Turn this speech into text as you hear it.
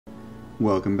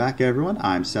Welcome back everyone,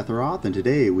 I'm Setharoth, and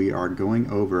today we are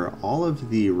going over all of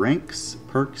the ranks,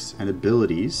 perks, and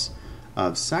abilities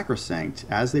of Sacrosanct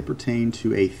as they pertain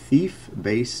to a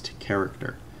thief-based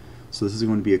character. So this is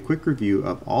going to be a quick review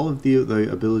of all of the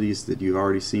abilities that you've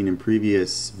already seen in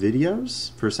previous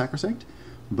videos for Sacrosanct,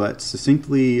 but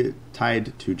succinctly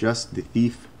tied to just the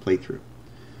thief playthrough.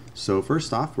 So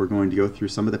first off, we're going to go through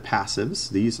some of the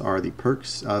passives. These are the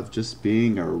perks of just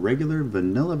being a regular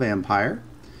vanilla vampire.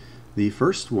 The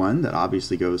first one that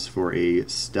obviously goes for a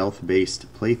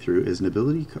stealth-based playthrough is an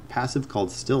ability passive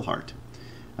called Stillheart.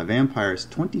 A vampire is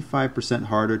 25%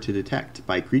 harder to detect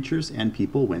by creatures and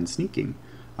people when sneaking.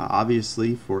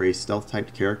 Obviously, for a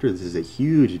stealth-typed character, this is a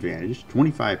huge advantage.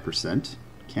 25%,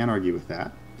 can't argue with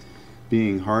that.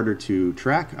 Being harder to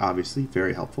track, obviously,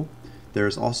 very helpful.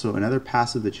 There's also another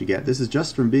passive that you get. This is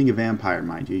just from being a vampire,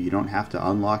 mind you. You don't have to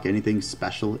unlock anything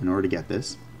special in order to get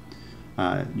this.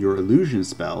 Your illusion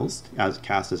spells, as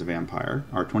cast as a vampire,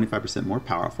 are 25% more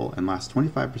powerful and last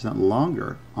 25%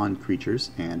 longer on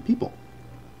creatures and people.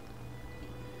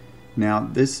 Now,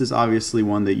 this is obviously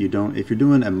one that you don't, if you're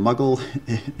doing a muggle,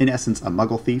 in essence, a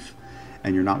muggle thief,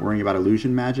 and you're not worrying about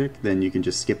illusion magic, then you can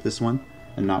just skip this one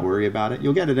and not worry about it.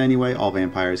 You'll get it anyway, all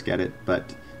vampires get it,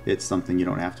 but it's something you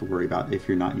don't have to worry about if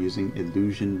you're not using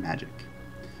illusion magic.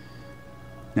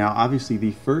 Now, obviously,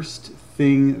 the first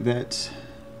thing that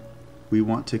we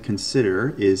want to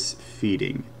consider is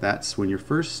feeding. That's when you're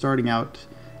first starting out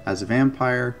as a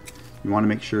vampire. You want to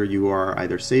make sure you are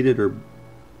either sated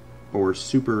or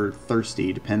super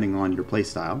thirsty, depending on your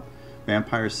playstyle.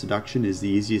 Vampire Seduction is the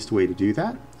easiest way to do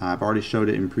that. I've already showed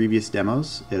it in previous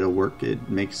demos. It'll work. It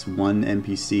makes one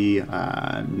NPC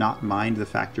not mind the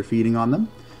fact you're feeding on them.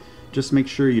 Just make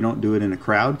sure you don't do it in a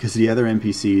crowd, because the other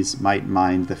NPCs might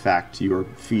mind the fact you're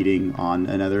feeding on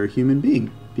another human being.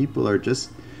 People are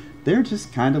they're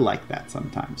just kind of like that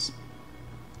sometimes.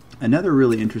 Another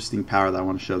really interesting power that I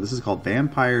want to show, this is called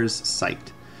Vampire's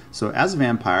Sight. So as a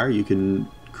vampire, you can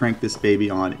crank this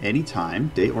baby on any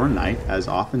time, day or night, as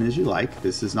often as you like.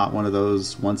 This is not one of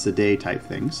those once a day type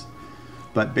things.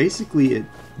 But basically it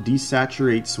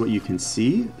desaturates what you can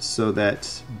see so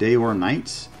that day or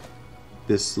night,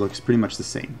 this looks pretty much the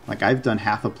same. Like, I've done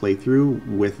half a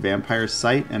playthrough with Vampire's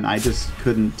Sight and I just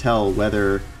couldn't tell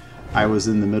whether I was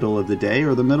in the middle of the day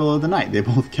or the middle of the night. They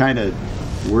both kind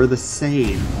of were the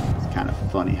same. It's kind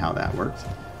of funny how that works.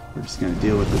 We're just going to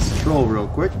deal with this troll real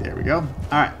quick. There we go.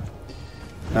 Alright.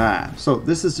 So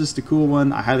this is just a cool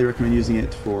one. I highly recommend using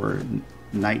it for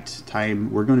night time.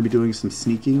 We're going to be doing some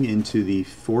sneaking into the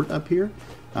fort up here.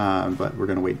 But we're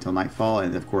going to wait until nightfall.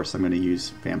 And of course I'm going to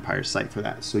use Vampire's Sight for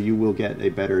that. So you will get a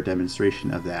better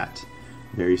demonstration of that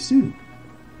very soon.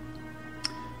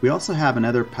 We also have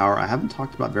another power I haven't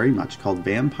talked about very much called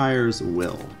Vampire's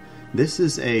Will. This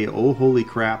is a, oh holy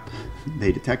crap,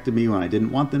 they detected me when I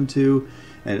didn't want them to,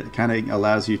 and it kind of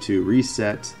allows you to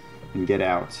reset and get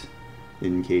out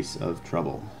in case of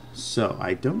trouble. So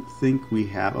I don't think we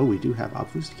have, oh we do have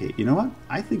Obfuscate. You know what?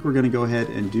 I think we're going to go ahead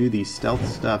and do the stealth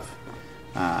stuff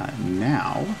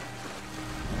now.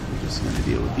 We're just going to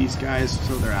deal with these guys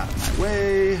so they're out of my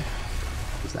way.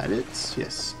 Is that it?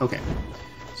 Yes. Okay.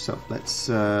 So let's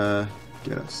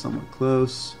get us somewhat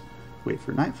close, wait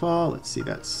for nightfall. Let's see,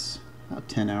 that's about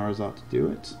 10 hours ought to do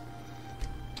it.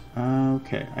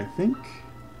 Okay, I think.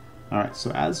 Alright,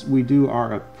 so as we do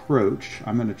our approach,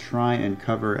 I'm going to try and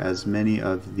cover as many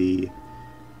of the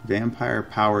vampire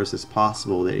powers as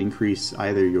possible that increase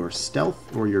either your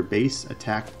stealth or your base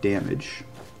attack damage.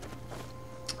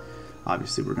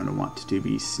 Obviously we're going to want to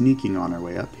be sneaking on our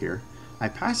way up here. I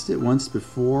passed it once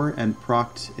before and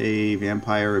procced a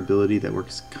vampire ability that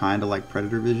works kind of like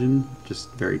Predator Vision,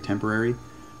 just very temporary.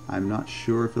 I'm not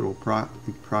sure if it will proc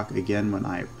again when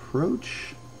I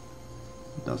approach.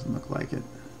 It doesn't look like it.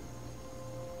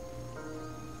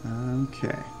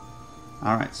 Okay.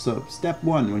 Alright, so step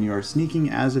one, when you are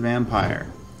sneaking as a vampire.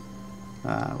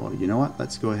 Well, you know what?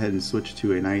 Let's go ahead and switch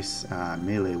to a nice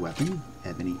melee weapon.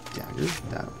 Ebony Dagger.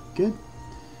 That'll be good.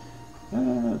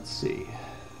 Let's see.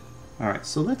 Alright,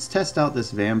 so let's test out this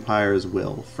Vampire's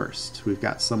Will first. We've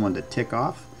got someone to tick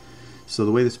off. So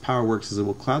the way this power works is it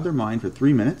will cloud their mind for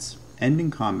 3 minutes,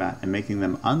 ending combat and making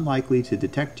them unlikely to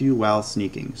detect you while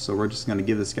sneaking. So we're just going to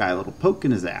give this guy a little poke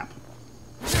in his zap.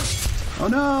 Oh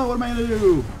no, what am I going to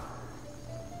do?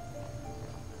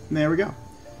 And there we go.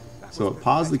 So it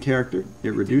paused the character,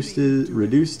 it reduced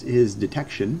his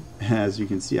detection. As you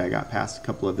can see, I got past a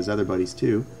couple of his other buddies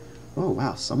too. Oh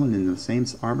wow, someone in the same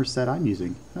armor set I'm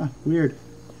using. Huh, weird.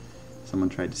 Someone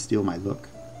tried to steal my look.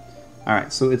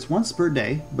 Alright, so it's once per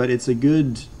day, but it's a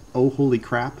good, oh holy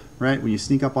crap, right? When you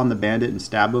sneak up on the bandit and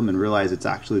stab him and realize it's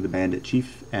actually the bandit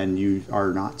chief and you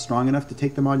are not strong enough to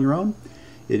take them on your own,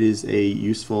 it is a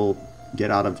useful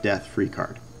get out of death free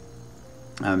card.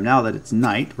 Now that it's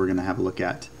night, we're going to have a look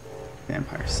at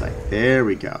Vampire Sight. There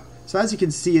we go. So as you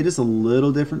can see, it is a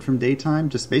little different from daytime,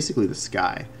 just basically the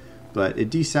sky. But it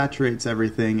desaturates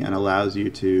everything and allows you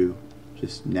to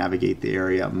just navigate the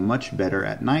area much better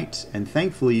at night. And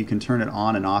thankfully, you can turn it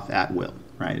on and off at will,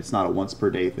 right? It's not a once per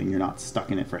day thing. You're not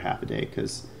stuck in it for half a day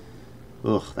because,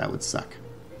 ugh, that would suck.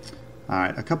 All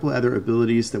right, a couple of other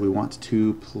abilities that we want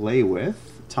to play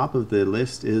with. Top of the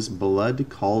list is Blood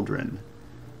Cauldron.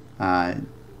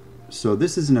 So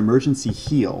this is an emergency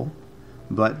heal,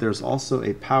 but there's also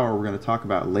a power we're going to talk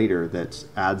about later that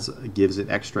gives it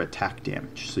extra attack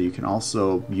damage. So you can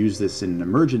also use this in an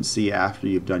emergency after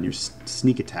you've done your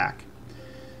sneak attack,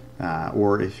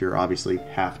 or if you're obviously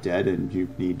half dead and you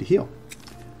need to heal.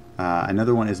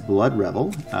 Another one is Blood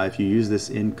Revel. If you use this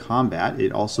in combat,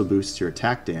 it also boosts your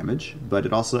attack damage, but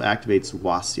it also activates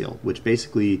Wassil, which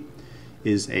basically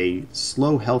is a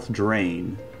slow health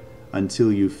drain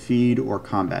until you feed or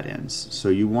combat ends. So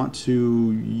you want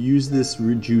to use this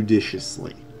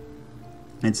judiciously.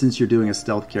 And since you're doing a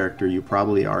stealth character, you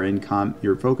probably are in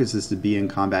your focus is to be in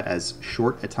combat as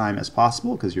short a time as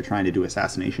possible because you're trying to do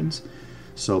assassinations.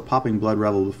 So popping Blood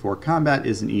Revel before combat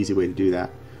is an easy way to do that.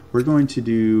 We're going to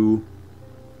do,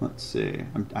 let's see,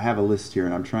 I have a list here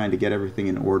and I'm trying to get everything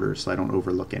in order so I don't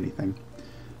overlook anything.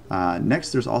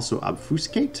 Next there's also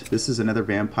Obfuscate. This is another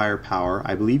vampire power.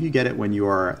 I believe you get it when you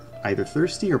are either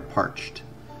thirsty or parched,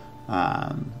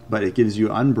 but it gives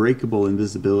you unbreakable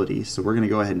invisibility. So we're going to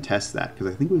go ahead and test that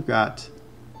because I think we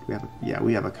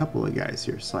have a couple of guys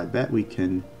here. So I bet we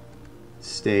can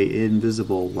stay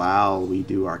invisible while we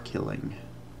do our killing.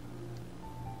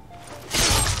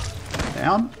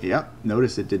 Down. Yep.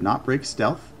 Notice it did not break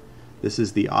stealth. This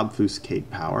is the Obfuscate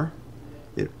power.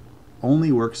 It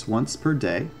only works once per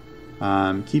day.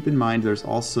 Keep in mind there's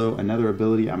also another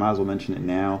ability. I might as well mention it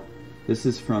now. This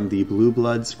is from the Blue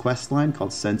Bloods questline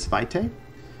called Sense Vitae.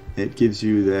 It gives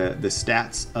you the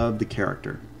stats of the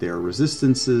character. Their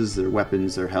resistances, their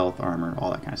weapons, their health, armor,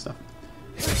 all that kind of stuff.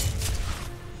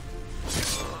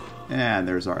 And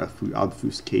there's our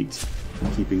Obfuscate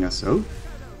keeping us... Oh,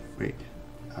 wait.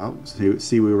 Oh,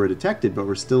 see, we were detected, but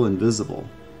we're still invisible.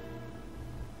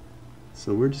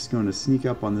 So we're just going to sneak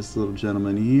up on this little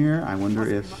gentleman here. I wonder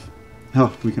if...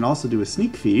 Oh, we can also do a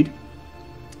sneak feed.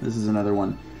 This is another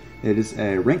one. It is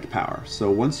a rank power.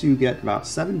 So once you get about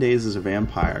 7 days as a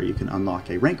vampire, you can unlock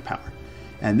a rank power.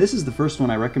 And this is the first one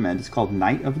I recommend. It's called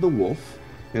Night of the Wolf.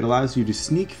 It allows you to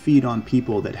sneak feed on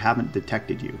people that haven't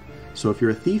detected you. So if you're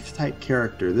a thief type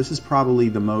character, this is probably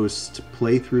the most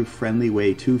playthrough friendly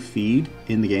way to feed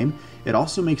in the game. It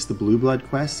also makes the Blue Blood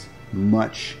quest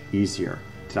much easier.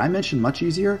 Did I mention much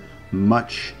easier?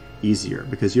 Much easier,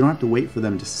 because you don't have to wait for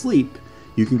them to sleep.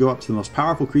 You can go up to the most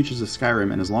powerful creatures of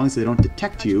Skyrim, and as long as they don't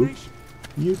detect you,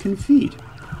 you can feed.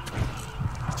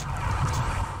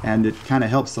 And it kind of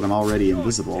helps that I'm already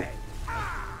invisible.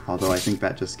 Although I think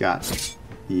that just got...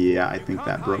 Yeah, I think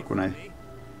that broke when I...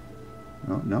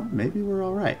 Oh, no, maybe we're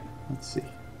alright. Let's see.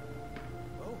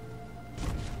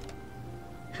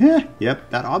 Yep,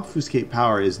 that Obfuscate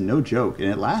power is no joke, and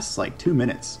it lasts like 2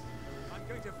 minutes. I'm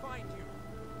going to find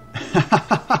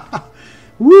you.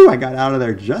 Woo, I got out of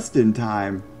there just in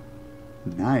time.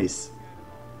 Nice.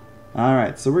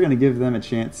 Alright, so we're going to give them a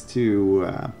chance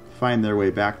to find their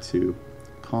way back to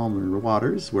calmer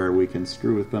waters where we can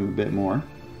screw with them a bit more.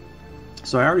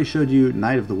 So I already showed you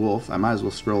Night of the Wolf. I might as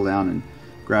well scroll down and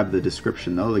grab the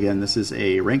description though. Again, this is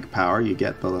a rank power. You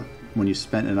get when you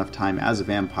spent enough time as a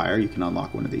vampire, you can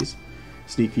unlock one of these.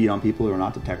 Sneak feed on people who are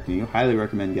not detecting you. Highly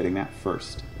recommend getting that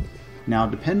first. Now,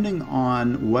 depending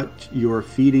on what your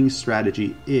feeding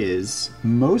strategy is,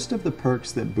 most of the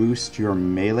perks that boost your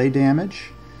melee damage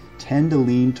tend to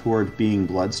lean toward being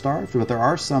blood-starved, but there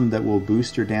are some that will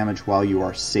boost your damage while you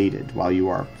are sated, while you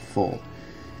are full.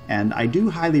 And I do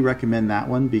highly recommend that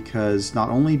one because not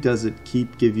only does it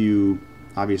give you,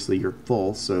 obviously you're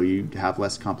full, so you have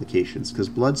less complications, because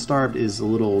blood-starved is a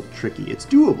little tricky. It's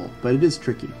doable, but it is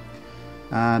tricky.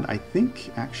 And I think,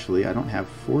 actually, I don't have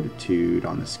Fortitude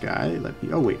on this guy.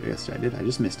 Oh wait, yes I did. I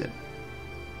just missed it.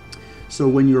 So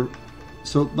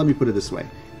let me put it this way.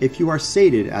 If you are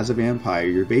sated as a vampire,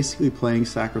 you're basically playing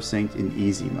Sacrosanct in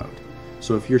easy mode.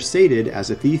 So if you're sated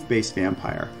as a thief-based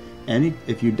vampire, and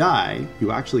if you die,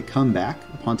 you actually come back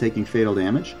upon taking fatal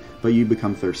damage, but you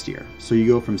become thirstier. So you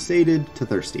go from sated to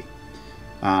thirsty,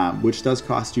 which does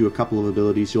cost you a couple of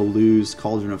abilities. You'll lose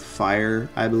Cauldron of Fire,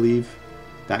 I believe.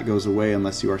 That goes away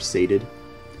unless you are sated.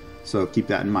 So keep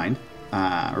that in mind.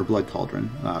 Or Blood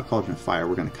Cauldron. Cauldron of Fire,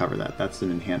 we're going to cover that. That's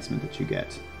an enhancement that you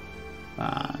get.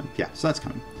 Yeah, so that's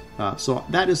coming. So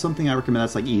that is something I recommend.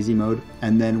 That's like easy mode.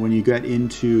 And then when you get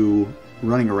into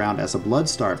running around as a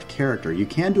blood-starved character, you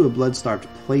can do a blood-starved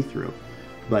playthrough,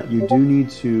 but you do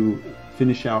need to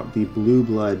finish out the Blue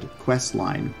Blood quest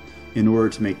line in order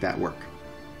to make that work,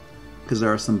 because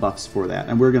there are some buffs for that,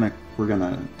 and we're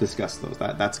gonna discuss those.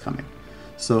 That's coming.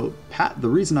 So the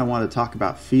reason I want to talk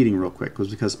about feeding real quick was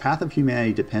because Path of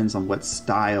Humanity depends on what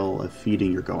style of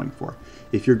feeding you're going for.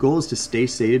 If your goal is to stay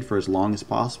sated for as long as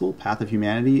possible, Path of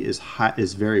Humanity is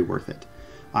very worth it.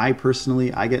 I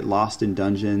personally, I get lost in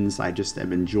dungeons, I just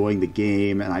am enjoying the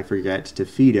game, and I forget to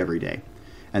feed every day.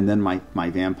 And then my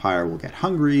vampire will get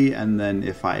hungry, and then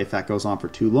if that goes on for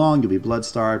too long, you'll be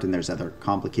blood-starved, and there's other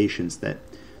complications that...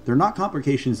 They're not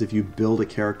complications if you build a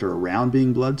character around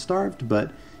being blood-starved,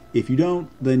 but if you don't,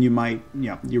 then you might,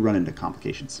 you run into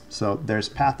complications. So there's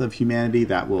Path of Humanity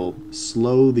that will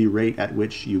slow the rate at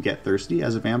which you get thirsty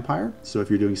as a vampire. So if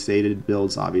you're doing sated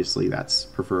builds, obviously that's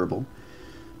preferable.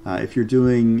 If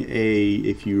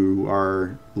you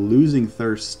are losing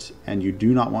thirst and you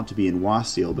do not want to be in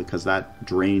Wasseal because that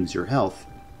drains your health,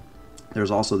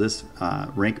 there's also this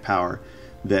rank power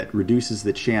that reduces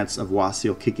the chance of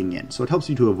Wasseal kicking in. So it helps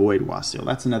you to avoid Wasseal.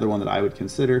 That's another one that I would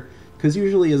consider, because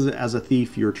usually as a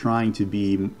thief you're trying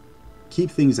to keep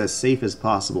things as safe as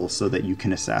possible so that you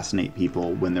can assassinate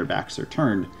people when their backs are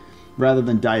turned, rather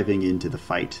than diving into the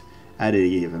fight at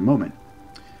any given moment.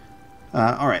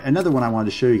 Alright, another one I wanted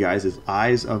to show you guys is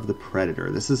Eyes of the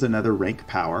Predator. This is another rank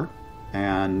power,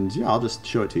 and yeah, I'll just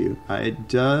show it to you. It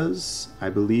does, I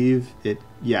believe, it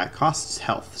costs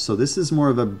health. So this is more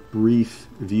of a brief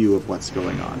view of what's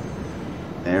going on.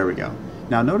 There we go.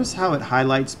 Now notice how it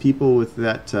highlights people with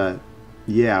that,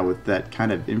 with that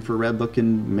kind of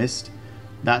infrared-looking mist.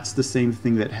 That's the same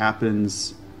thing that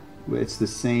happens. It's the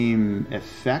same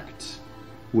effect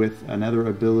with another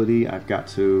ability. I've got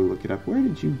to look it up. Where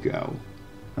did you go?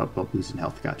 Oh, losing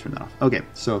health. Got to turn that off. Okay,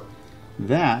 so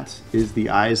that is the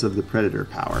Eyes of the Predator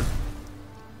power.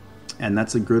 And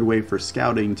that's a good way for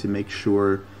scouting to make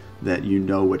sure that you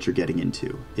know what you're getting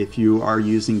into. If you are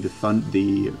using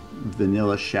the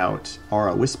Vanilla Shout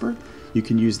Aura Whisper, you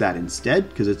can use that instead,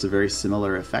 because it's a very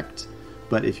similar effect.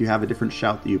 But if you have a different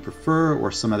shout that you prefer,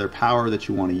 or some other power that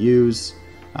you want to use,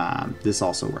 this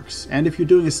also works. And if you're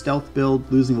doing a stealth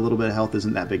build, losing a little bit of health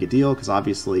isn't that big a deal, because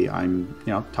obviously I'm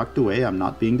tucked away, I'm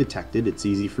not being detected, it's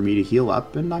easy for me to heal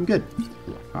up, and I'm good.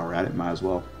 While we're at it, might as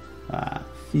well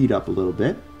feed up a little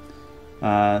bit.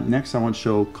 Next I want to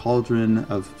show Cauldron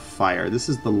of Fire. This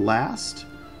is the last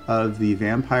of the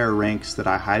vampire ranks that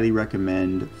I highly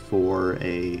recommend for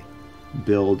a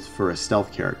build for a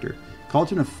stealth character.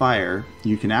 Cauldron of Fire,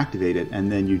 you can activate it,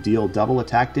 and then you deal double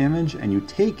attack damage, and you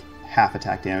take half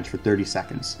attack damage for 30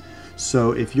 seconds.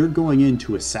 So if you're going in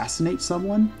to assassinate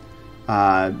someone,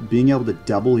 being able to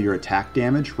double your attack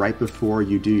damage right before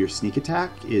you do your sneak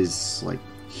attack is like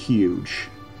huge.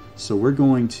 So we're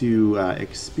going to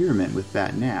experiment with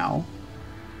that now.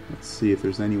 Let's see if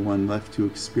there's anyone left to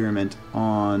experiment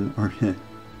on, or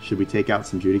should we take out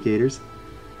some Judicators?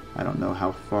 I don't know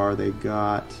how far they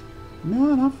got.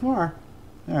 No, not far.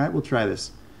 Alright, we'll try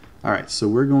this. Alright, so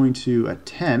we're going to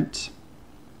attempt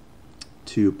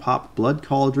to pop Blood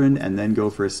Cauldron and then go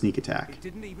for a sneak attack. It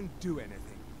didn't even do anything.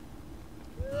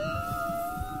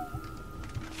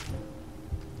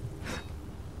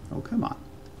 Oh, come on.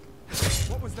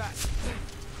 What was that?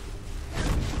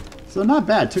 So not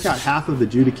bad. Took out half of the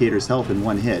Judicator's health in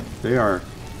one hit. They are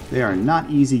not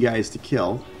easy guys to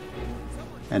kill.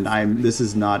 And this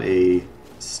is not a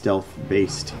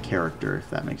stealth-based character, if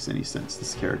that makes any sense.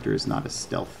 This character is not a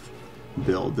stealth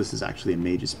build. This is actually a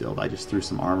mage's build. I just threw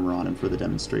some armor on him for the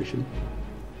demonstration.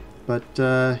 But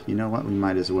you know what? We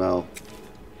might as well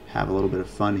have a little bit of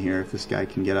fun here if this guy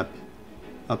can get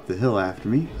up the hill after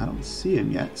me. I don't see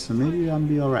him yet, so maybe I'll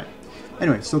be alright.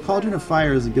 Anyway, so Cauldron of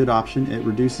Fire is a good option. It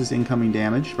reduces incoming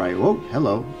damage. Right? Whoa,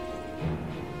 hello.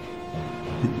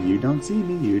 You don't see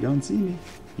me. You don't see me.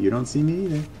 You don't see me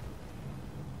either.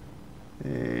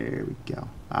 There we go.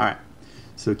 Alright.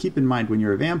 So keep in mind, when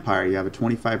you're a vampire, you have a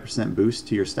 25% boost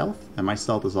to your stealth, and my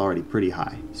stealth is already pretty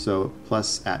high. So,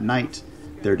 plus at night,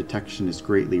 their detection is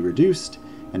greatly reduced,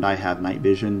 and I have night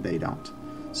vision, they don't.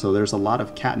 So there's a lot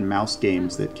of cat and mouse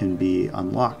games that can be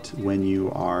unlocked when you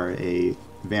are a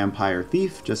vampire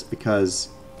thief, just because,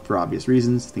 for obvious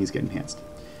reasons, things get enhanced.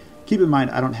 Keep in mind,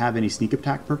 I don't have any sneak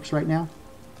attack perks right now.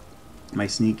 My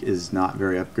sneak is not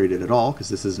very upgraded at all, because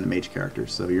this isn't a mage character,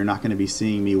 so you're not going to be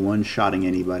seeing me one-shotting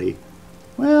anybody.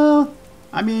 Well,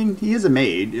 I mean, he is a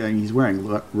mage, and he's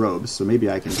wearing robes, so maybe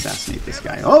I can assassinate this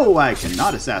guy. Oh, I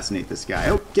cannot assassinate this guy.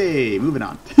 Okay, moving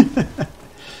on.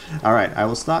 Alright, I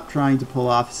will stop trying to pull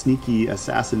off sneaky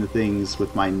assassin things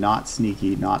with my not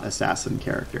sneaky, not assassin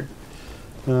character.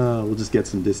 We'll just get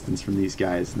some distance from these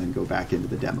guys and then go back into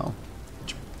the demo.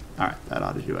 Alright, that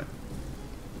ought to do it.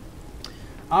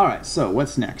 Alright, so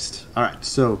what's next? Alright,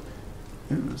 so...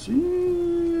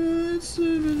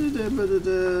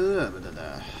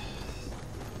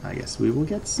 I guess we will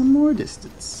get some more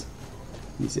distance.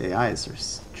 These AIs are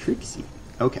tricksy.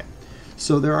 Okay,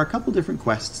 so there are a couple different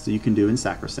quests that you can do in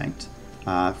Sacrosanct.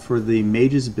 For the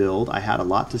Mage's build, I had a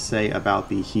lot to say about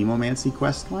the Hemomancy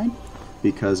questline,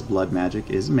 because blood magic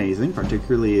is amazing,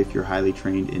 particularly if you're highly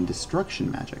trained in destruction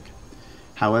magic.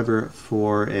 However,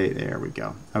 for a... there we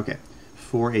go. Okay.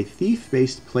 For a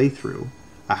thief-based playthrough,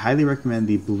 I highly recommend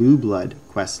the Blue Blood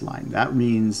questline. That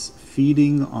means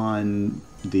feeding on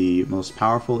the most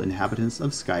powerful inhabitants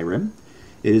of Skyrim.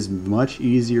 It is much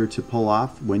easier to pull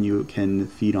off when you can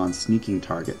feed on sneaking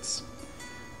targets.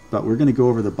 But we're going to go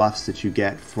over the buffs that you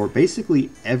get for basically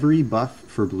every buff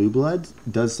for Blue Blood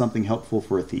does something helpful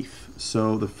for a thief.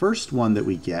 So the first one that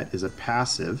we get is a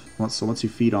passive. So once you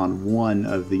feed on one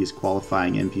of these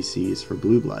qualifying NPCs for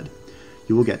Blue Blood,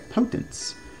 you will get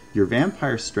Potence. Your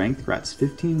vampire strength grants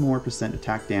 15% more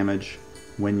attack damage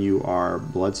when you are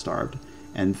blood-starved,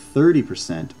 and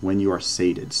 30% when you are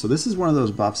sated. So this is one of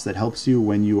those buffs that helps you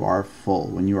when you are full,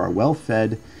 when you are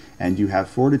well-fed, and you have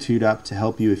Fortitude up to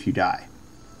help you if you die.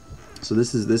 So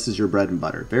this is your bread and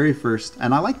butter. Very first,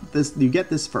 and I like this, you get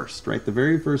this first, right? The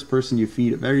very first person you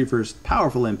feed, the very first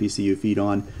powerful NPC you feed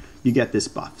on, you get this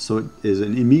buff. So it is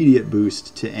an immediate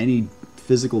boost to any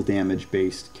physical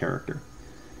damage-based character.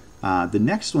 The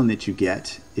next one that you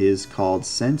get is called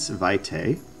Sense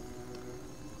Vitae.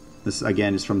 This,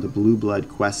 again, is from the Blue Blood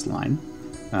questline.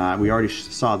 We already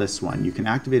saw this one. You can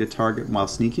activate a target while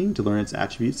sneaking to learn its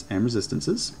attributes and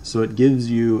resistances. So it gives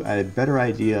you a better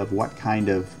idea of what kind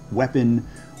of weapon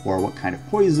or what kind of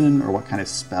poison or what kind of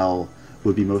spell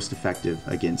would be most effective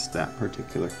against that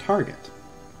particular target.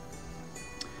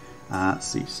 Let's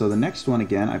see. So the next one,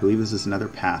 again, I believe this is another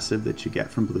passive that you get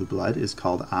from Blue Blood, is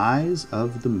called Eyes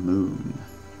of the Moon.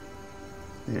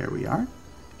 There we are.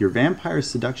 Your vampire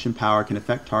seduction power can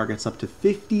affect targets up to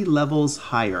 50 levels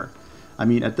higher. I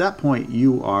mean, at that point,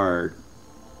 you are...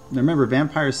 Remember,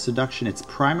 vampire seduction, its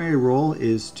primary role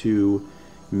is to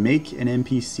make an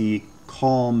NPC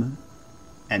calm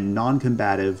and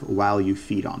non-combative while you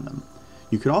feed on them.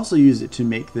 You could also use it to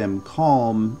make them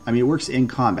calm. I mean, it works in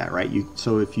combat, right?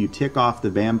 So if you tick off the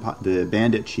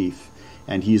bandit chief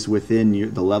and he's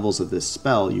within the levels of this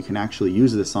spell, you can actually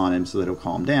use this on him so that he'll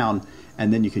calm down,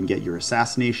 and then you can get your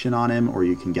assassination on him, or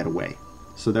you can get away.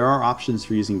 So there are options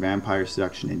for using vampire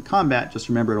seduction in combat. Just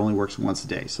remember, it only works once a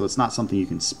day, so it's not something you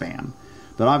can spam.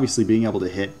 But obviously, being able to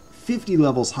hit 50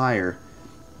 levels higher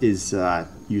is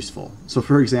useful. So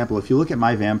for example, if you look at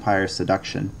my vampire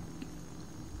seduction,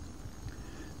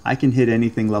 I can hit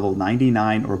anything level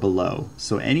 99 or below.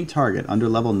 So any target under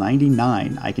level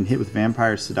 99, I can hit with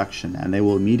Vampire Seduction, and they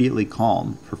will immediately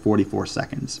calm for 44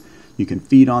 seconds. You can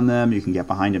feed on them, you can get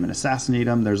behind them and assassinate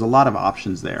them. There's a lot of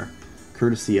options there,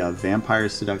 courtesy of Vampire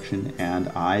Seduction and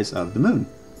Eyes of the Moon.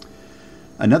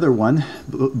 Another one,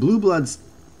 Blue Bloods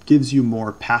gives you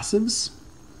more passives.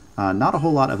 Not a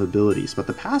whole lot of abilities, but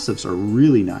the passives are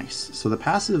really nice. So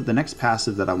the next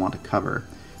passive that I want to cover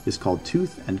is called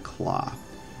Tooth and Claw.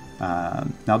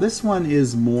 Now this one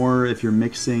is more if you're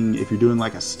doing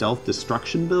like a stealth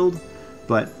destruction build,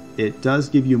 but it does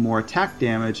give you more attack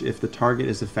damage if the target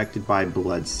is affected by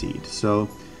Blood Seed. So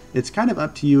it's kind of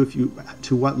up to you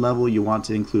to what level you want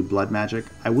to include blood magic.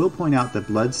 I will point out that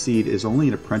Blood Seed is only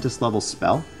an apprentice level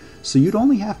spell, so you'd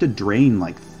only have to drain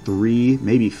like 3,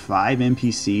 maybe 5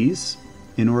 NPCs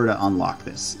in order to unlock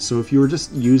this. So if you were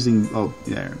just using,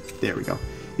 there we go.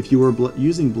 If you were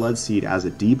using Blood Seed as a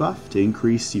debuff to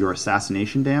increase your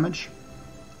assassination damage,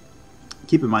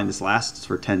 keep in mind this lasts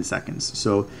for 10 seconds.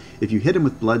 So if you hit them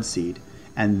with Blood Seed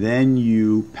and then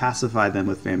you pacify them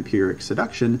with Vampiric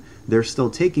Seduction, they're still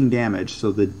taking damage,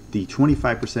 so the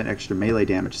 25% extra melee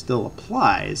damage still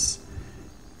applies,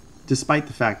 despite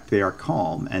the fact they are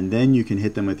calm, and then you can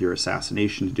hit them with your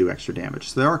assassination to do extra damage.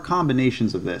 So there are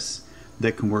combinations of this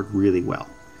that can work really well.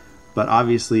 But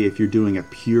obviously, if you're doing a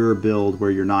pure build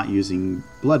where you're not using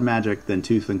blood magic, then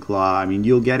Tooth and Claw, I mean,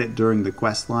 you'll get it during the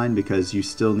quest line because you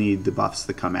still need the buffs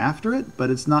that come after it, but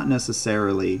it's not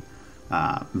necessarily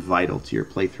vital to your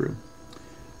playthrough.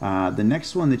 The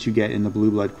next one that you get in the Blue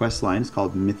Blood quest line is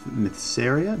called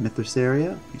Mytherceria.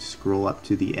 You scroll up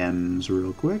to the M's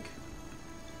real quick.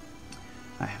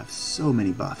 I have so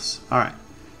many buffs. All right,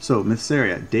 so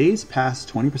Mytherceria, days pass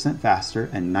 20% faster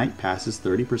and night passes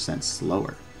 30%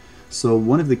 slower. So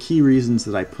one of the key reasons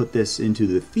that I put this into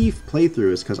the Thief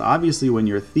playthrough is because obviously when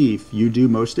you're a Thief, you do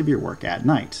most of your work at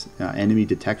night. Enemy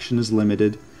detection is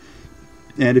limited,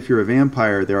 and if you're a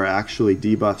vampire, there are actually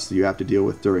debuffs that you have to deal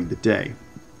with during the day.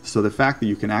 So the fact that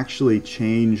you can actually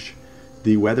change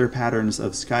the weather patterns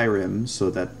of Skyrim so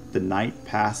that the night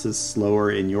passes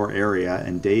slower in your area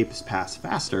and days pass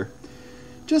faster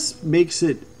just makes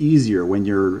it easier when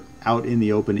you're out in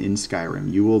the open in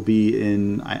Skyrim. You will be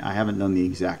in, I haven't done the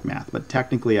exact math, but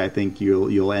technically I think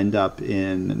you'll end up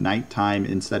in nighttime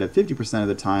instead of 50% of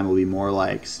the time, will be more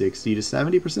like 60 to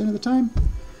 70% of the time,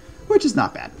 which is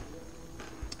not bad.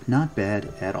 Not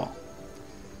bad at all.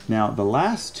 Now, the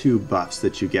last two buffs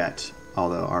that you get,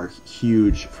 although, are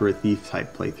huge for a Thief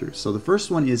type playthrough. So the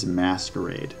first one is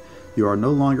Masquerade. You are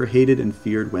no longer hated and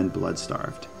feared when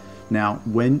blood-starved. Now,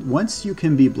 once you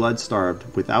can be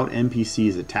blood-starved without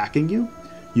NPCs attacking you,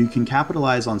 you can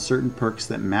capitalize on certain perks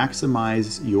that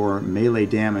maximize your melee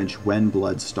damage when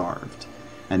blood-starved.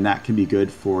 And that can be good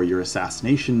for your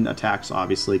assassination attacks,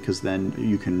 obviously, because then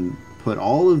you can put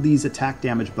all of these attack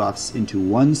damage buffs into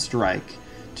one strike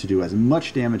to do as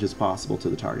much damage as possible to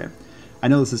the target. I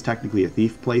know this is technically a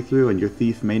Thief playthrough, and your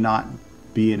Thief may not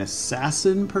be an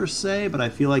assassin per se, but I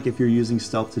feel like if you're using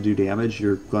stealth to do damage,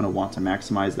 you're going to want to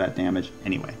maximize that damage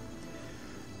anyway.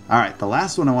 Alright, the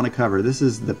last one I want to cover, this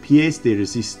is the pièce de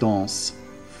résistance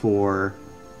for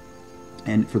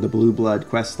the Blue Blood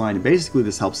questline, and basically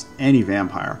this helps any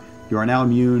vampire. You are now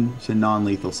immune to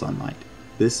non-lethal sunlight.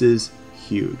 This is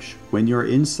huge. When you're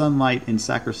in sunlight in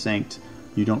Sacrosanct,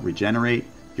 you don't regenerate,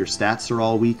 your stats are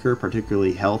all weaker,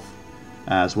 particularly health,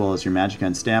 as well as your magicka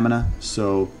and stamina,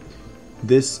 so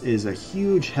this is a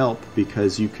huge help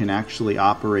because you can actually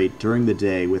operate during the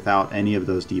day without any of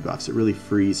those debuffs. It really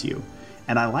frees you.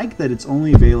 And I like that it's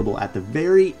only available at the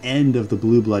very end of the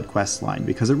Blue Blood questline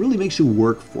because it really makes you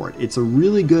work for it. It's a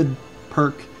really good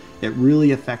perk. It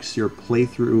really affects your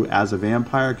playthrough as a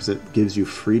vampire because it gives you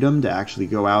freedom to actually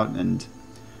go out and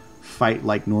fight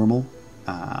like normal.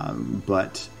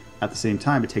 But at the same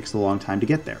time, it takes a long time to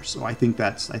get there. So I think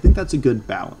that's a good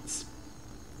balance.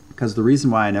 Because the reason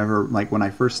why I never, like when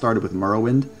I first started with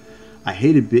Morrowind, I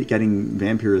hated getting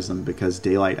vampirism because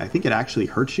daylight, I think it actually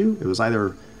hurts you. It was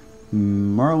either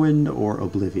Morrowind or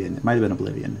Oblivion. It might have been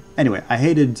Oblivion. Anyway, I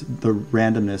hated the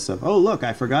randomness of, oh look,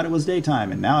 I forgot it was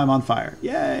daytime and now I'm on fire.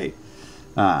 Yay!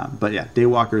 But yeah,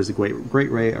 Daywalker is a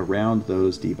great way around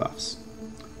those debuffs.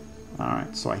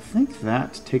 Alright, so I think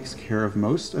that takes care of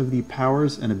most of the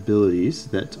powers and abilities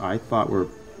that I thought were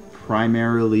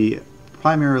primarily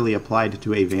applied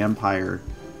to a Vampire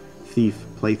Thief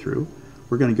playthrough.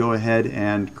 We're going to go ahead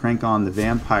and crank on the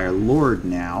Vampire Lord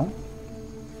now,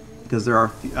 because there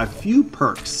are a few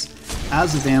perks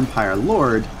as a Vampire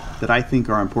Lord that I think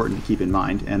are important to keep in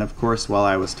mind. And of course, while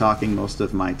I was talking most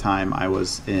of my time, I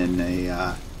was in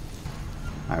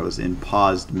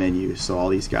paused menu, so all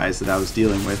these guys that I was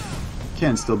dealing with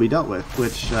can still be dealt with,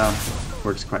 which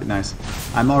works quite nice.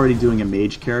 I'm already doing a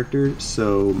mage character,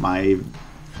 so my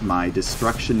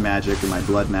destruction magic and my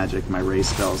blood magic, my ray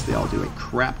spells, they all do a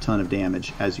crap ton of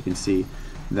damage. As you can see,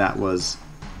 that was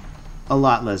a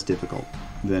lot less difficult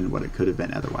than what it could have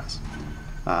been otherwise.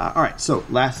 Alright, so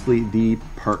lastly, the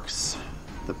perks.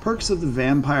 The perks of the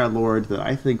Vampire Lord that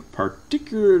I think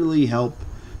particularly help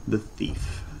the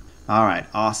Thief.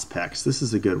 Alright, Auspex. This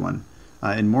is a good one.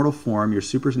 In mortal form, your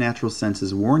supernatural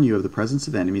senses warn you of the presence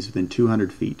of enemies within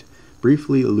 200 feet.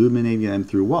 Briefly illuminating them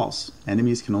through walls.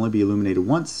 Enemies can only be illuminated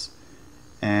once,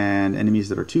 and enemies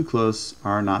that are too close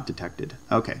are not detected.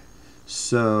 Okay,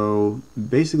 so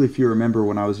basically if you remember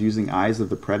when I was using Eyes of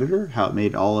the Predator, how it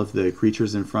made all of the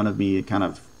creatures in front of me kind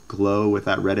of glow with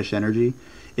that reddish energy,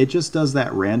 it just does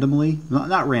that randomly.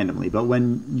 Not randomly, but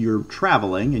when you're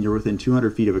traveling and you're within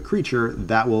 200 feet of a creature,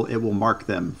 it will mark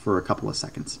them for a couple of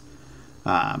seconds.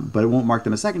 But it won't mark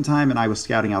them a second time, and I was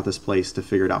scouting out this place to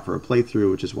figure it out for a playthrough,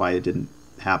 which is why it didn't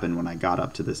happen when I got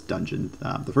up to this dungeon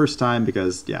the first time,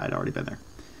 because, yeah, I'd already been there.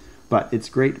 But it's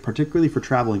great, particularly for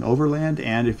traveling overland,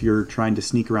 and if you're trying to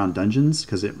sneak around dungeons,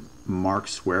 because it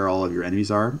marks where all of your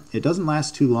enemies are. It doesn't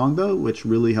last too long, though, which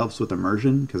really helps with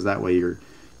immersion, because that way you're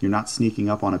not sneaking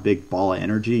up on a big ball of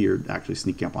energy, you're actually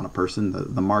sneaking up on a person.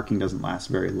 The marking doesn't last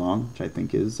very long, which I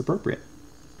think is appropriate.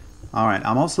 Alright,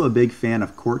 I'm also a big fan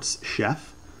of Quartz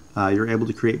Chef. You're able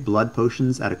to create blood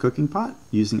potions at a cooking pot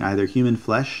using either human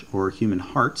flesh or human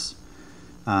hearts.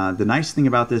 The nice thing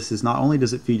about this is not only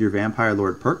does it feed your Vampire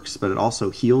Lord perks, but it also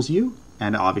heals you,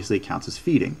 and obviously it counts as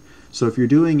feeding. So if you're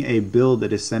doing a build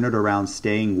that is centered around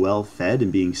staying well fed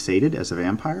and being sated as a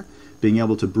vampire, being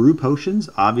able to brew potions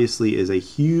obviously is a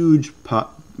huge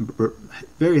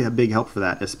very big help for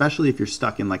that, especially if you're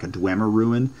stuck in like a Dwemer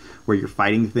ruin where you're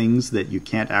fighting things that you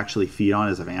can't actually feed on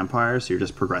as a vampire, so you're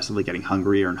just progressively getting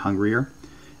hungrier and hungrier.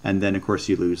 And then, of course,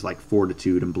 you lose like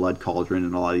Fortitude and Blood Cauldron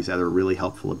and a lot of these other really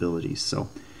helpful abilities. So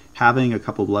having a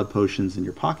couple blood potions in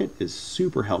your pocket is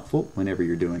super helpful whenever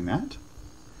you're doing that.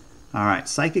 All right,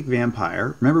 Psychic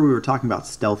Vampire. Remember we were talking about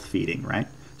stealth feeding, right?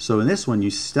 So in this one,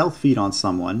 you stealth feed on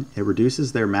someone. It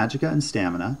reduces their magicka and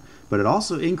stamina, but it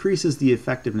also increases the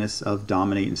effectiveness of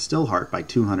Dominate and Stillheart by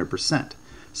 200%.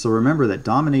 So remember that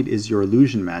Dominate is your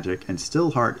illusion magic and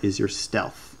Stillheart is your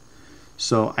stealth.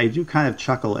 So I do kind of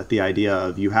chuckle at the idea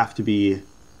of you have to be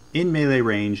in melee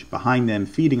range, behind them,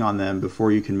 feeding on them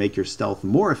before you can make your stealth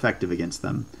more effective against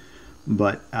them.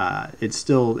 But it's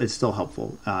still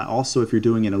helpful. Also, if you're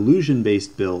doing an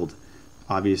illusion-based build,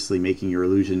 obviously making your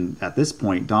illusion at this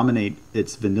point, Dominate,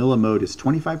 its vanilla mode is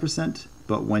 25%,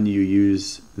 but when you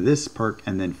use this perk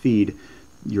and then feed,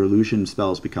 your illusion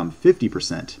spells become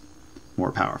 50%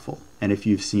 more powerful. And if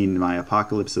you've seen my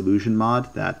Apocalypse Illusion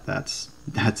mod,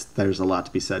 there's a lot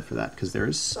to be said for that, because there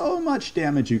is so much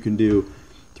damage you can do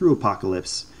through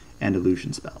Apocalypse and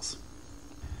illusion spells.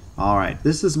 Alright,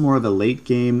 this is more of a late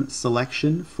game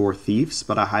selection for Thieves,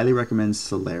 but I highly recommend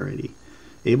Celerity.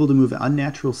 Able to move at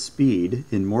unnatural speed,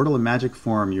 in mortal and magic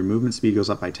form your movement speed goes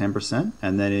up by 10%,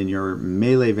 and then in your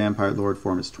melee vampire lord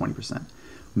form it's 20%.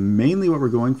 Mainly what we're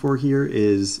going for here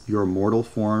is your mortal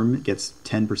form gets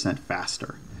 10%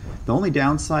 faster. The only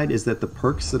downside is that the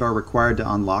perks that are required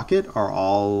to unlock it are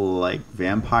all like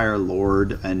Vampire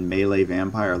Lord and Melee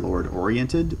Vampire Lord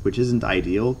oriented, which isn't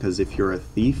ideal because if you're a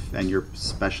thief and you're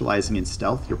specializing in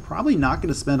stealth, you're probably not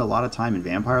going to spend a lot of time in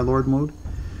Vampire Lord mode.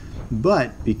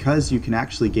 But because you can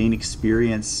actually gain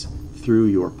experience through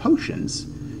your potions,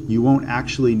 you won't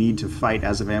actually need to fight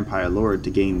as a Vampire Lord to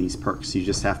gain these perks. You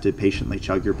just have to patiently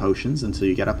chug your potions until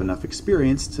you get up enough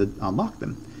experience to unlock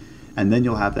them. And then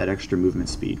you'll have that extra movement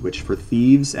speed, which for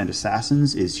Thieves and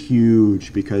Assassins is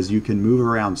huge because you can move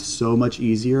around so much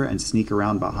easier and sneak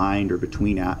around behind or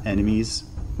between enemies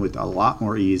with a lot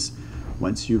more ease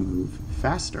once you move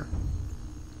faster.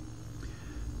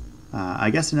 I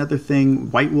guess another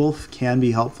thing, White Wolf can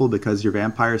be helpful because your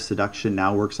Vampire Seduction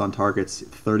now works on targets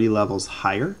 30 levels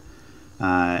higher.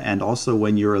 And also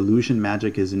when your illusion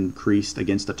magic is increased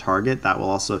against a target, that will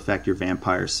also affect your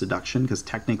Vampire Seduction because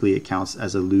technically it counts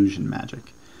as illusion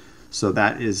magic. So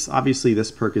that is, obviously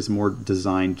this perk is more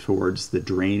designed towards the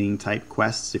draining type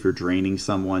quests if you're draining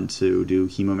someone to do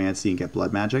Hemomancy and get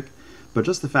blood magic. But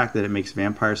just the fact that it makes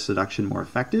Vampire Seduction more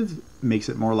effective makes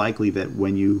it more likely that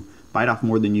when you bite off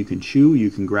more than you can chew, you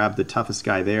can grab the toughest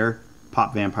guy there,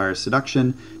 pop Vampire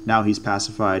Seduction, now he's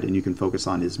pacified and you can focus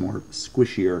on his more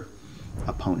squishier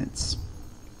opponents.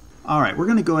 Alright, we're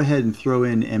going to go ahead and throw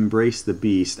in Embrace the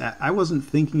Beast. I wasn't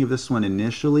thinking of this one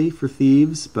initially for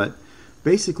Thieves, but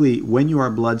basically when you are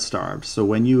blood starved, so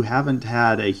when you haven't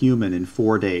had a human in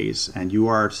 4 days and you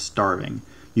are starving,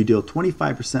 you deal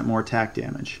 25% more attack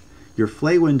damage. Your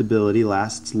Flaywind ability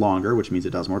lasts longer, which means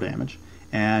it does more damage,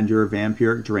 and your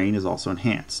Vampiric Drain is also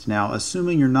enhanced. Now,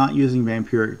 assuming you're not using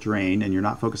Vampiric Drain and you're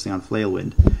not focusing on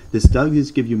Flaywind, this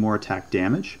does give you more attack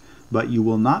damage, but you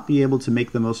will not be able to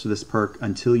make the most of this perk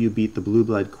until you beat the Blue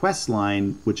Blood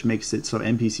Questline, which makes it so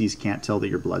NPCs can't tell that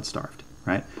you're blood starved,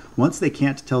 right? Once they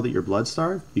can't tell that you're blood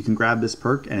starved, you can grab this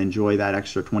perk and enjoy that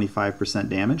extra 25%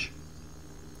 damage.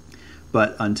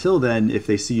 But until then, if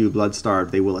they see you blood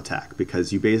starved, they will attack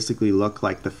because you basically look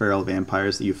like the feral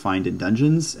vampires that you find in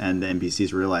dungeons, and the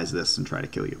NPCs realize this and try to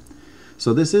kill you.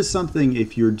 So this is something,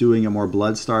 if you're doing a more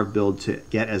blood starved build to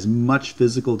get as much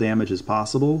physical damage as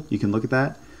possible, you can look at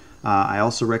that. I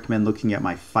also recommend looking at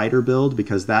my fighter build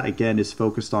because that again is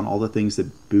focused on all the things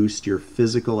that boost your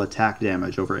physical attack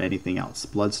damage over anything else.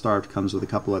 Blood Starved comes with a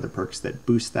couple other perks that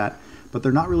boost that, but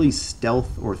they're not really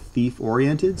stealth or thief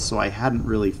oriented, so I hadn't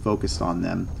really focused on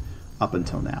them up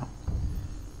until now.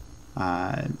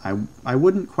 I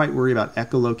wouldn't quite worry about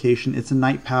echolocation. It's a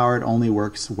night power. It only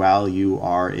works while you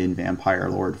are in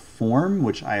Vampire Lord form,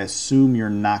 which I assume you're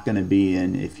not going to be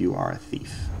in if you are a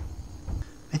thief.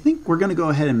 I think we're going to go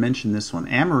ahead and mention this one.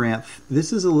 Amaranth,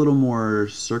 this is a little more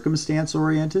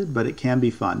circumstance-oriented, but it can be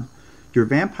fun. Your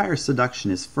Vampire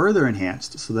Seduction is further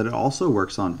enhanced so that it also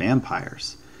works on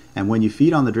vampires. And when you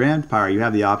feed on the vampire, you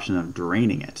have the option of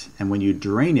draining it. And when you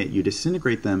drain it, you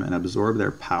disintegrate them and absorb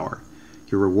their power.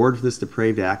 Your reward for this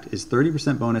depraved act is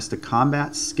 30% bonus to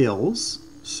combat skills,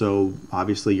 so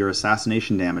obviously your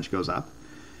assassination damage goes up,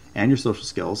 and your social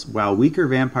skills, while weaker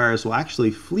vampires will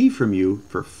actually flee from you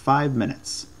for 5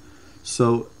 minutes.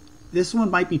 So this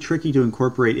one might be tricky to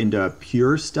incorporate into a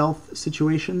pure stealth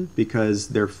situation because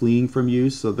they're fleeing from you,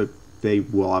 so the they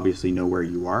will obviously know where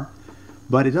you are.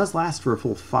 But it does last for a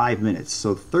full 5 minutes,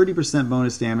 so 30%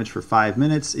 bonus damage for 5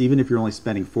 minutes, even if you're only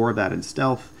spending 4 of that in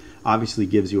stealth, obviously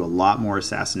gives you a lot more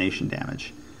assassination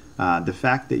damage. The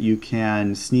fact that you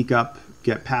can sneak up,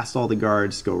 get past all the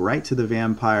guards, go right to the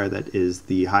vampire that is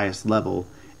the highest level,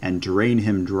 and drain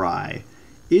him dry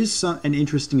is an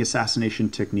interesting assassination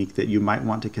technique that you might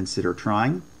want to consider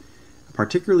trying,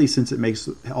 particularly since it makes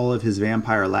all of his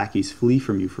vampire lackeys flee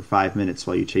from you for 5 minutes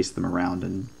while you chase them around,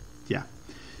 and yeah.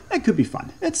 It could be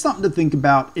fun. It's something to think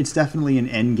about. It's definitely an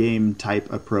endgame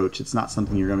type approach. It's not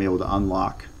something you're going to be able to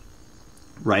unlock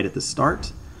right at the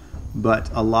start. But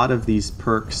a lot of these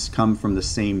perks come from the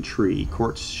same tree.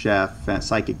 Court Chef,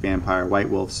 Psychic Vampire, White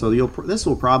Wolf. So this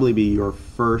will probably be your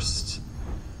first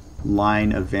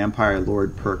line of Vampire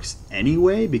Lord perks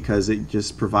anyway, because it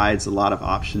just provides a lot of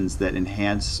options that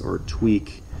enhance or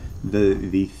tweak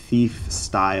the Thief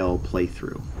style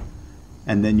playthrough.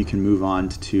 And then you can move on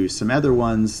to some other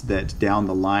ones that down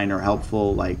the line are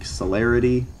helpful, like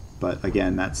Celerity. But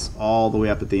again, that's all the way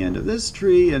up at the end of this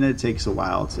tree, and it takes a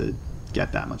while to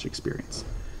get that much experience.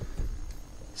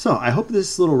 So I hope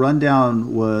this little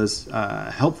rundown was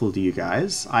helpful to you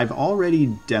guys. I've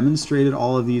already demonstrated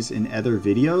all of these in other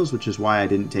videos, which is why I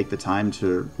didn't take the time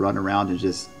to run around and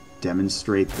just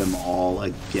demonstrate them all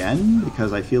again,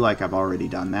 because I feel like I've already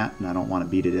done that, and I don't want to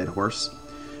beat a dead horse.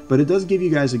 But it does give you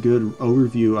guys a good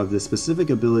overview of the specific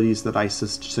abilities that I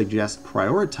suggest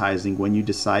prioritizing when you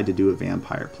decide to do a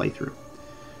vampire playthrough.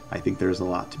 I think there's a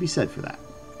lot to be said for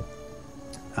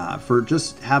that. For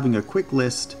just having a quick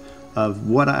list of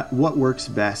what works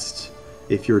best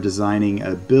if you're designing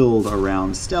a build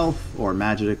around stealth or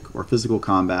magic or physical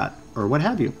combat or what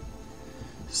have you.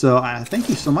 So thank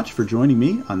you so much for joining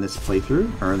me on this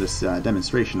playthrough, or this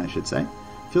demonstration I should say.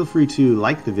 Feel free to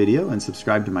like the video and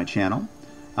subscribe to my channel.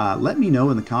 Let me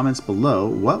know in the comments below,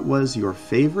 what was your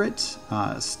favorite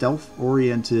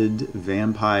stealth-oriented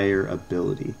vampire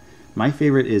ability? My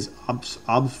favorite is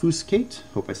Obfuscate.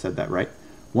 Hope I said that right.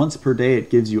 Once per day, it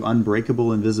gives you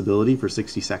unbreakable invisibility for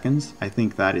 60 seconds. I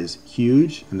think that is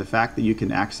huge, and the fact that you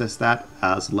can access that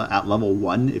at level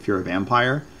 1 if you're a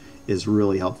vampire is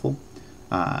really helpful.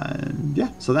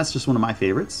 Yeah, so that's just one of my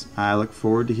favorites. I look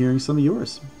forward to hearing some of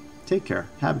yours. Take care.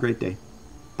 Have a great day.